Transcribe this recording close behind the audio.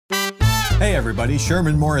Hey everybody,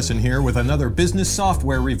 Sherman Morrison here with another business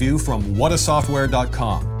software review from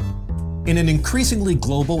whatasoftware.com. In an increasingly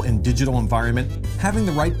global and digital environment, having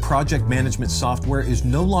the right project management software is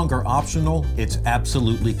no longer optional, it's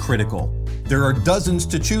absolutely critical. There are dozens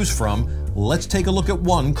to choose from. Let's take a look at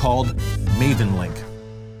one called Mavenlink.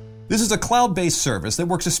 This is a cloud-based service that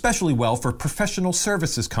works especially well for professional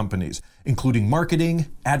services companies, including marketing,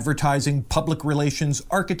 advertising, public relations,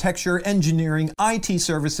 architecture, engineering, IT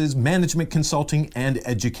services, management consulting, and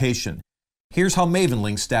education. Here's how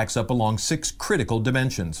Mavenlink stacks up along 6 critical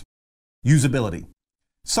dimensions. Usability.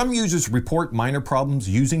 Some users report minor problems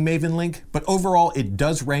using Mavenlink, but overall it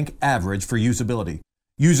does rank average for usability.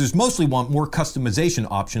 Users mostly want more customization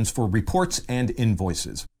options for reports and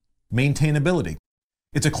invoices. Maintainability.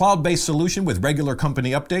 It's a cloud-based solution with regular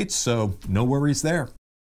company updates, so no worries there.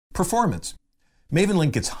 Performance.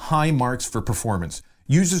 Mavenlink gets high marks for performance.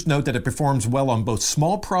 Users note that it performs well on both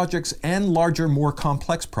small projects and larger, more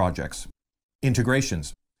complex projects.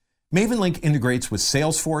 Integrations. Mavenlink integrates with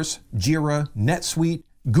Salesforce, Jira, NetSuite,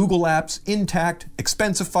 Google Apps, Intact,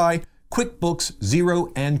 Expensify, QuickBooks,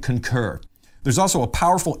 Xero, and Concur. There's also a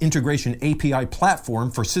powerful integration API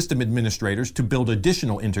platform for system administrators to build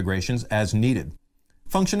additional integrations as needed.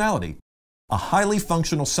 Functionality. A highly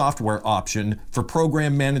functional software option for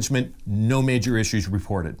program management, no major issues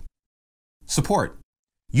reported. Support.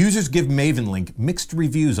 Users give Mavenlink mixed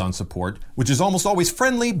reviews on support, which is almost always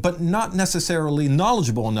friendly but not necessarily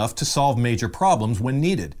knowledgeable enough to solve major problems when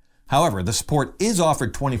needed. However, the support is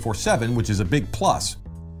offered 24/7, which is a big plus.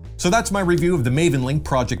 So that's my review of the Mavenlink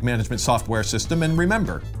project management software system, and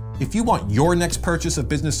remember, if you want your next purchase of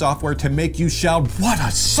business software to make you shout, "What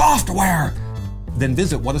a software!" then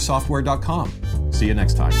visit whatasoftware.com. See you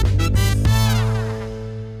next time.